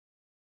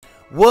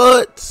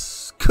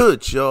What's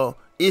good, y'all?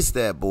 It's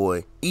that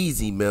boy,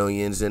 Easy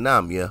Millions, and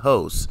I'm your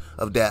host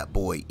of That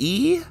Boy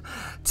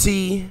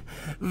ETV.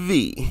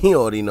 You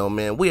already know,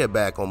 man, we are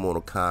back on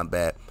Mortal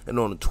Kombat, and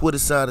on the Twitter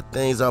side of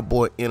things, our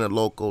boy Inner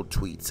Loco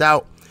tweets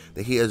out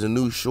that he has a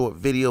new short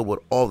video with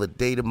all the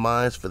data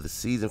mines for the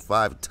Season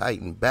 5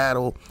 Titan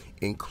battle,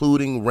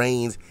 including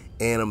Raiden's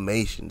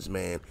animations,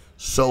 man.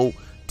 So,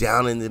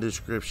 down in the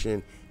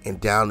description and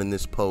down in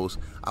this post,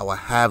 I will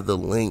have the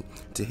link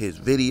to his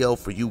video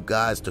for you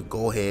guys to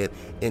go ahead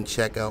and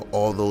check out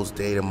all those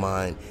data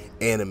mine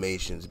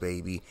animations,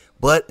 baby.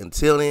 But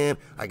until then,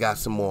 I got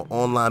some more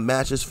online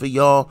matches for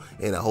y'all,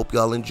 and I hope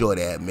y'all enjoy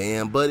that,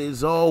 man. But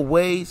as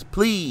always,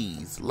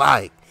 please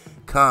like,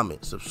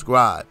 comment,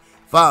 subscribe,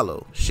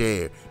 follow,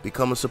 share,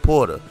 become a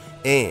supporter,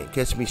 and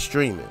catch me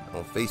streaming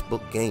on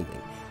Facebook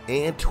Gaming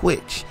and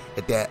Twitch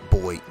at That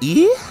Boy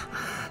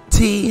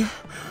ETV.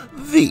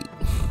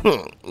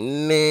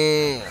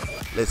 Now,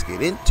 let's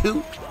get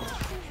into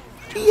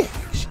the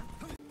action.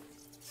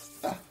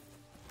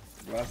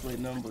 Bro, I played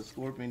nothing but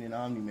Scorpion and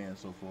Omni-Man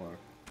so far.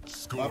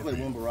 Scorpion, I played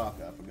one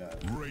Baraka, I forgot.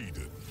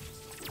 Raiden,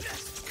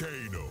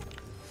 Kano,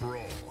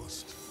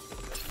 Frost.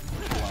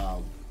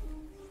 Wow.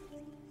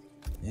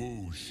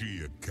 Wu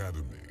Shi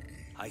Academy.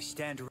 I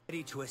stand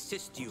ready to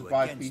assist you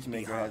Surprise against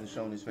Peacemaker hasn't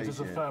shown his face yet. It is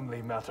a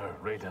family matter,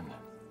 Raiden.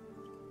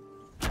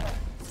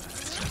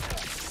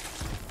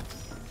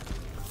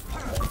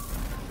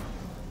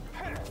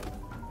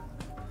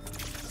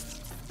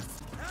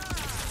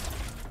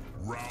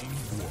 Round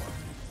one,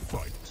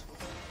 fight.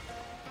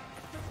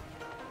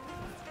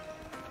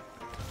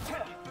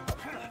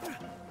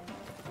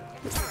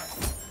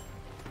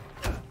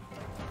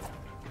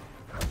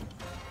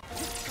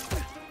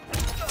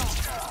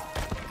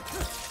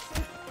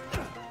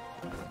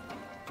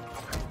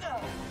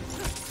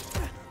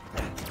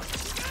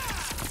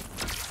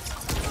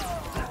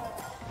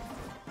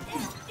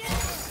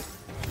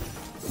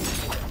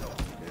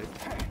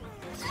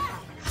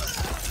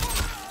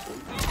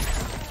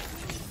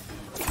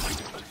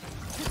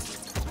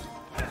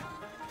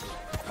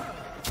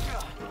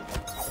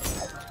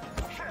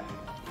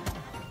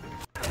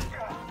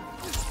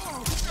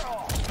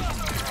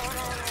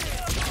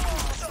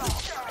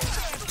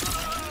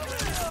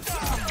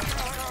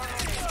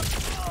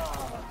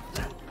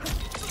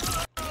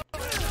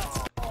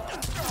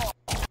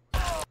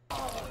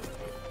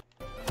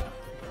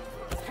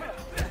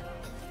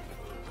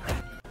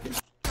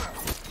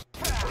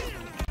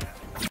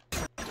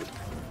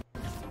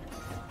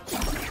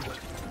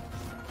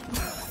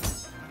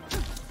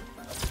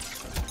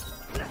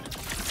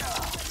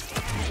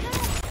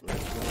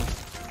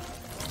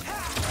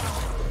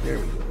 There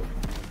we go.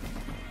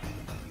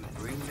 You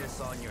bring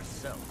this on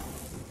yourself.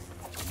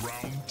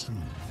 Round two,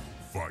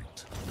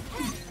 fight.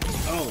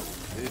 Oh,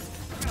 shit.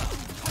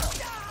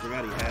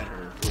 Forgot he had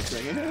her for a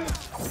second.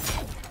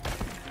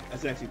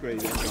 That's actually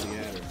crazy. That's why he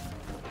had her.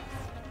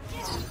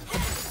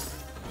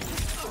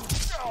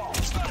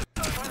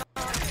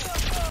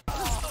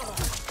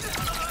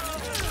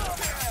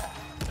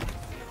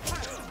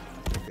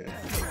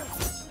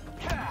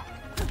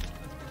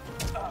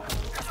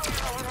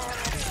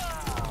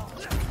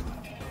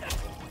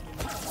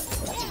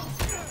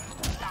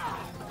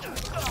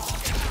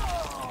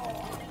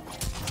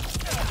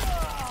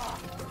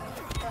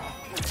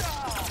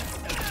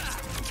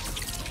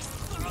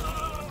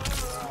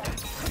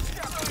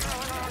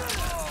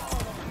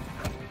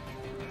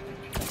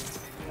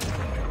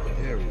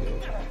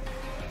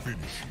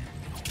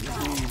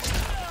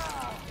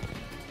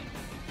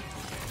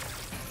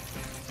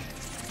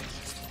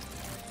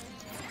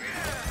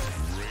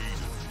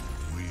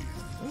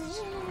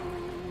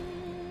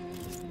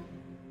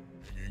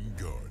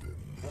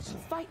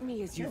 Fight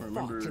me as you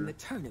fought in the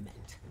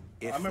tournament.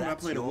 I remember I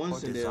played a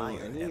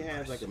One-Sindel, and he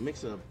has like a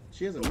mix-up.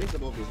 She has a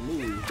mix-up of his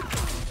moves.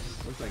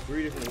 Looks like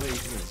 3 different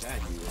ways she can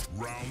attack you.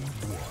 Round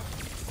one,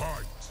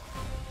 fight.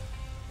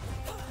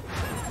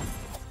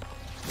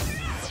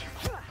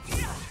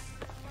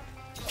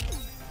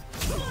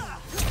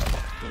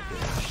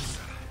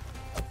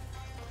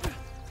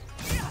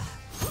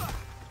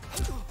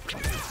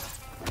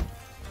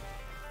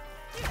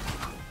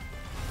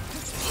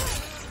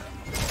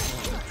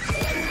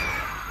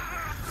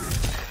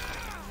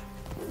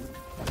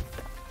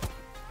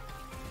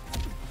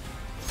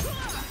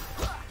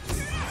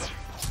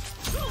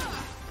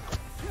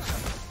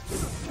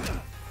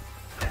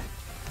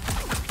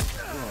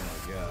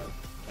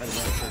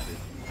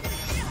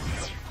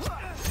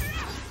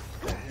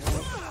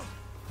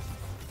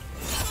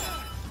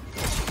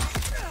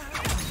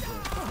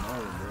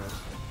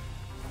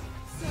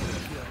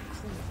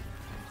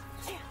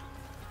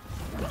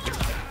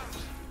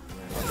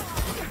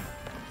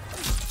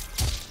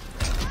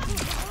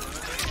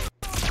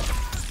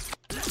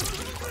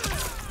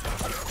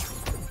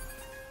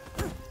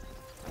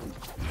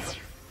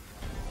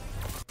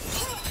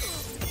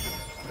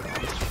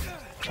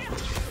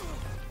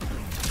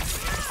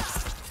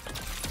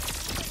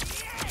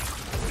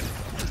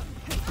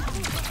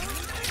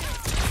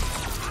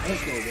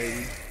 Let's go,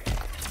 baby.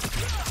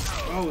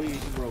 Oh, he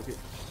broke it.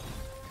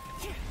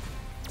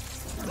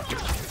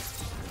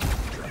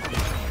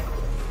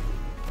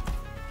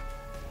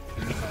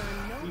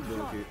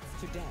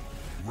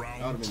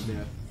 Round been two.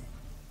 death.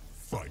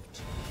 Fight.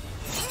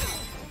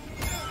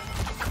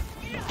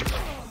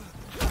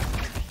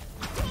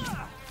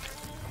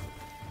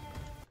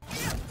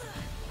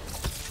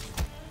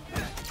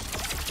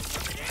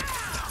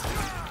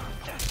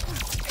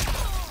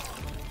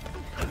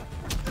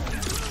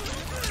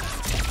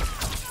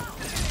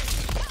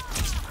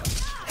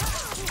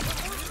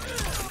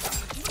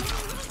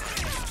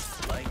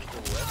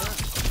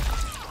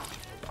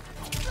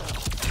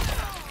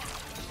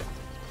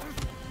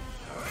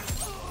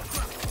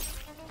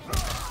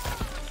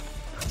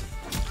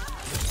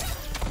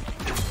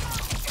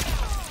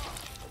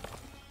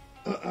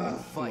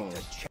 Fight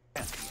a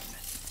champion.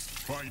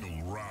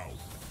 Final round.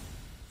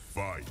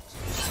 Fight.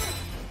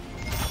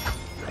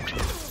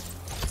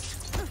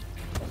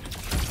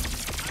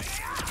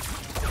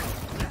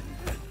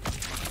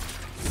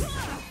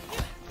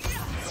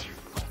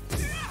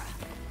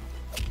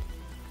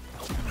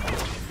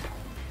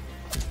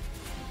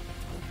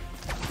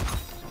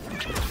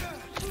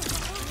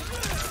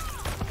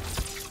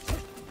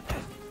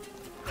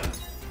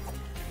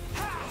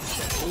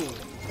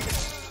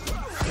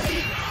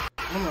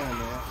 Come on,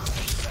 man.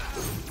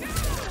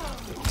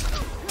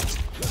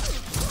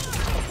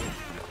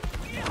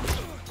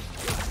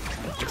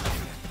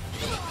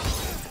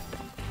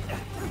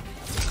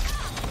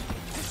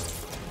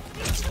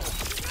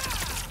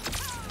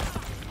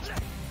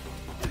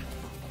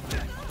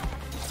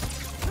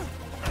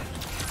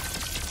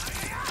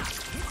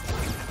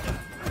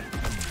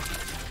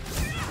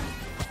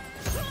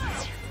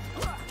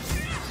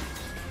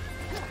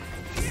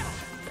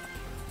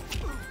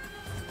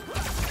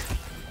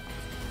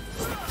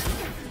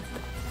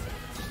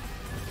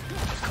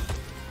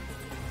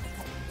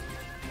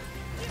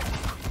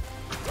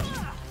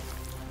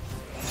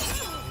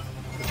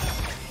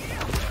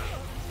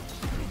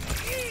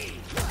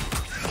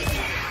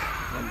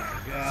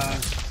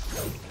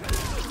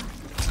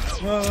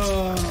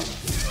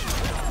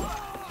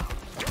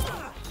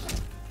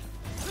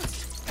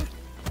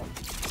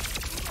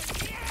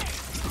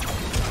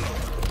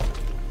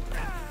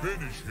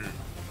 Finish him.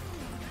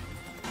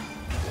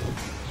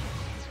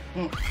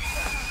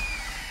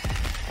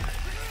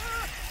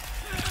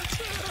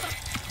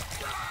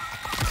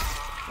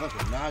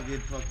 Okay, now I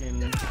get fucking.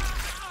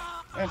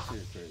 That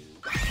shit's crazy.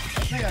 I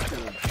think I could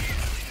have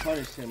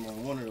punished him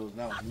on one of those,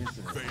 and I was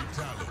missing it.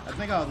 Fatality. I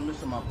think I was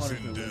missing my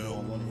punishment window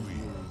on one of his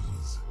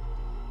moves.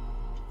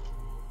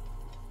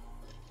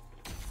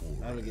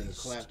 I've been getting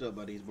clapped up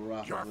by these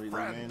Barakas lately,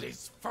 man.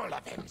 is full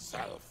of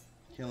himself.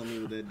 Killing me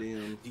with that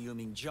damn Do you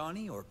mean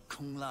Johnny or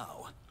Kung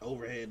Lao?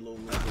 overhead low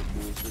knuckle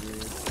bullshit, man.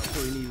 That's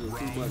what he needs was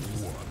 2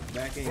 buttons.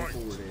 Back and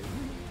forward there.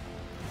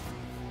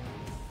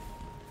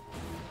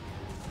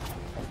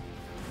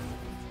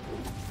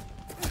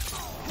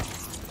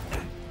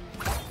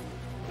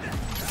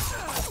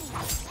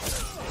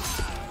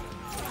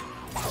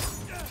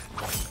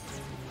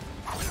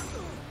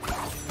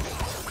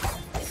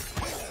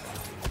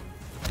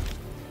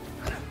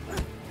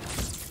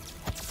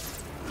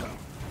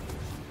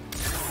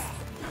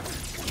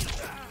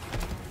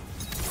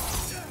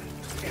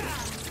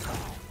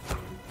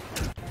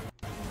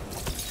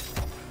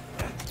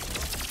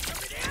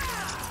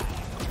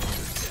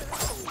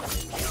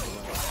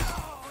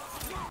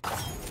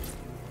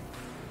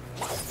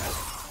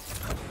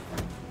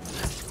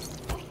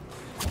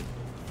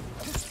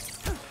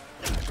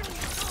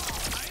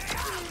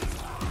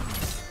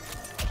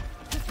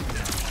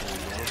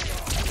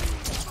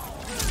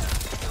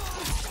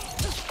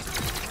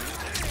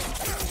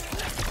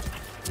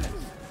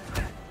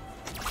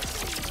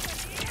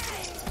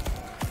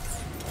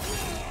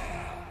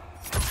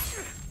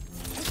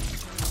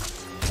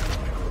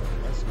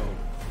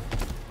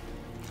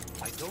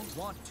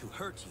 To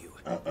hurt you.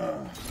 Come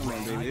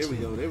on, baby. There we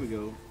go. There we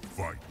go.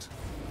 Fight.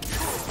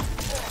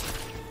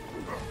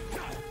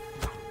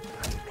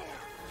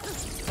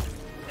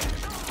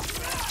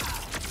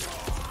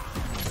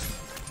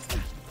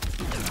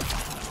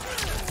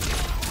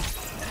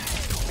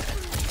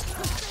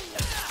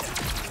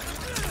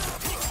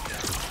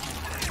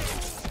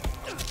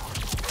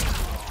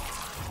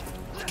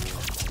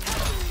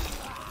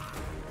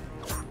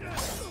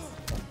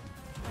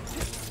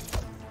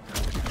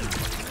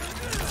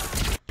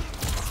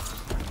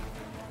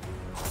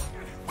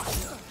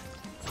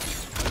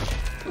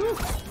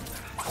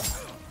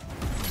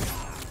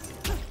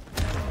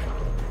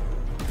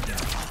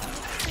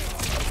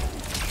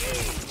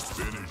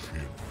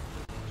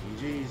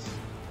 GG's.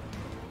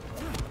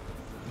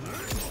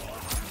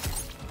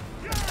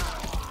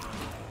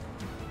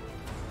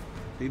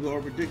 People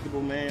are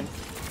predictable, man.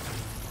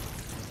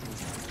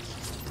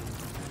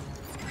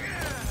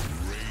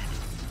 Raiden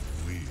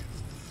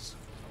wins.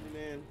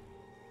 Man.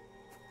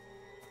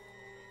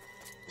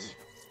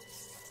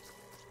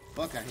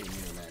 Fuck, I hate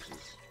mirror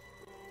matches.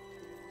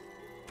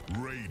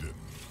 Raiden.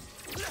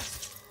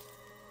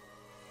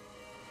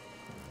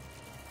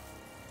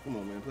 Come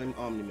on, man. Play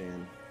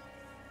Omni-Man.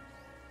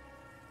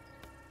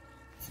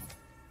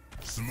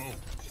 Smoke.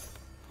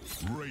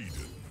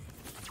 Raiden.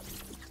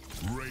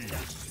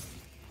 Raiden.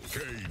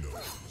 Kano,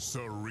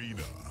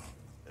 Serena.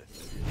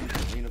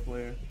 Arena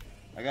player.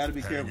 I gotta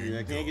be careful here.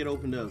 I can't get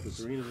opened up because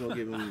Serena's gonna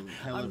give him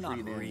hella I'm free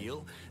not damage.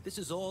 real. This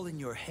is all in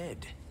your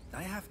head.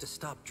 I have to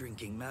stop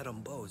drinking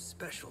Madame Beau's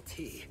special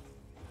tea.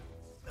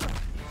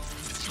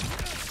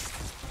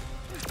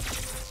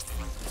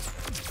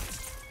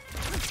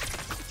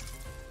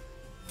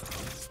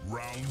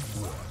 Round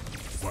 1,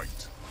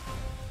 fight.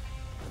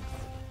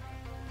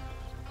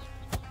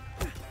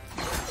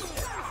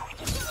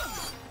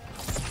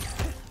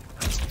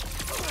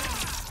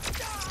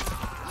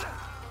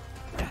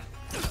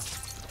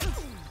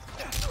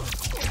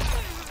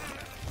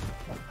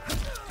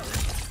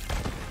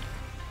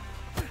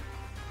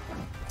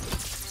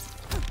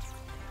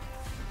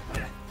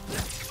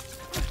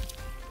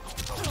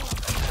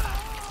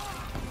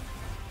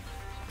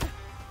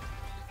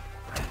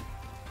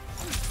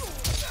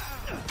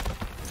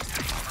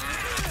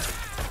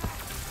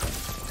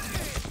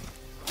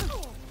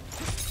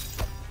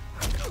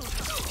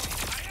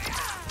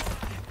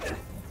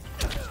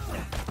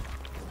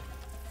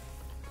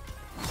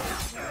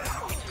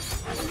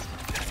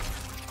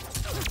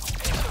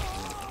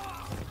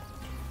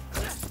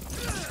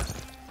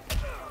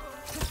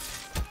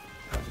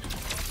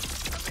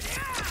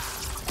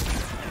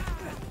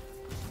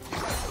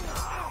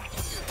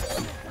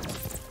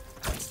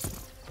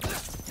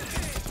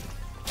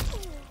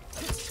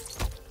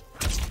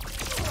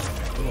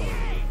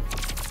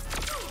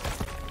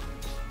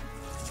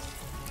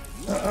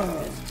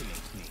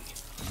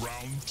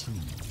 Round 2,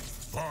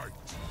 fight.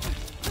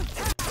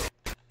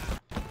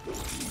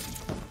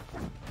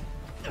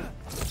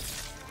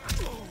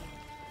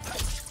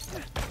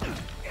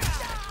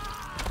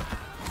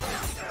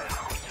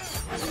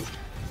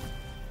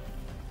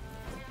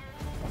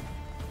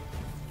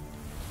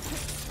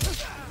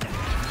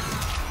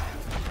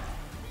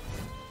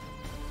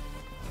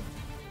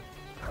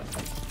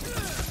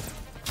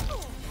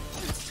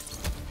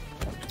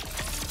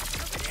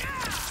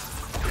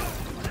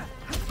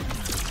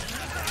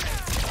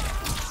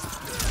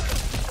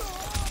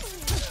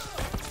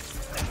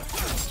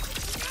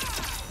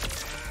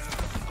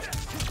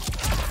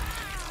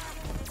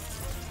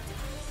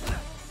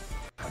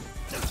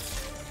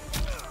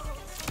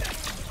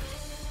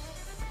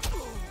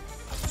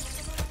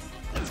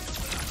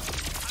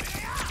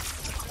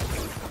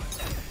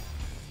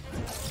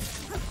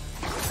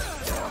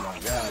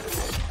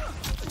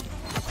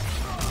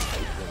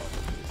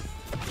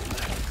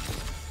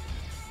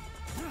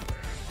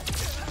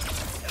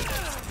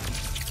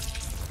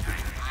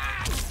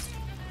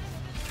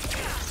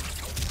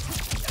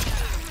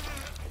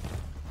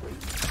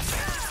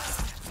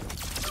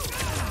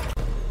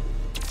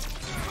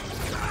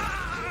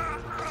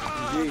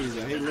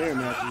 Jeez, I hate mirror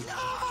matches.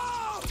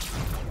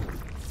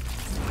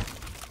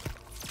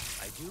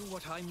 I do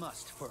what I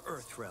must for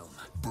Earthrealm.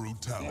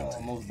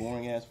 Brutality. Most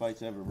boring ass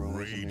fights ever, bro.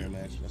 It's a mirror Raiden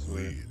match. That's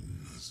weird.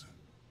 wins.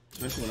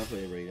 Especially when I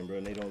play Raiden, bro,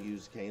 and they don't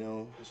use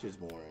Kano. That shit's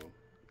boring.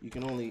 You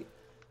can only,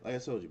 like I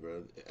told you,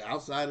 bro,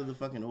 outside of the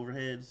fucking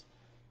overheads,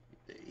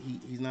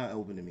 he's not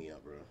opening me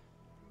up, bro.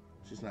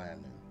 It's just not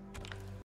happening.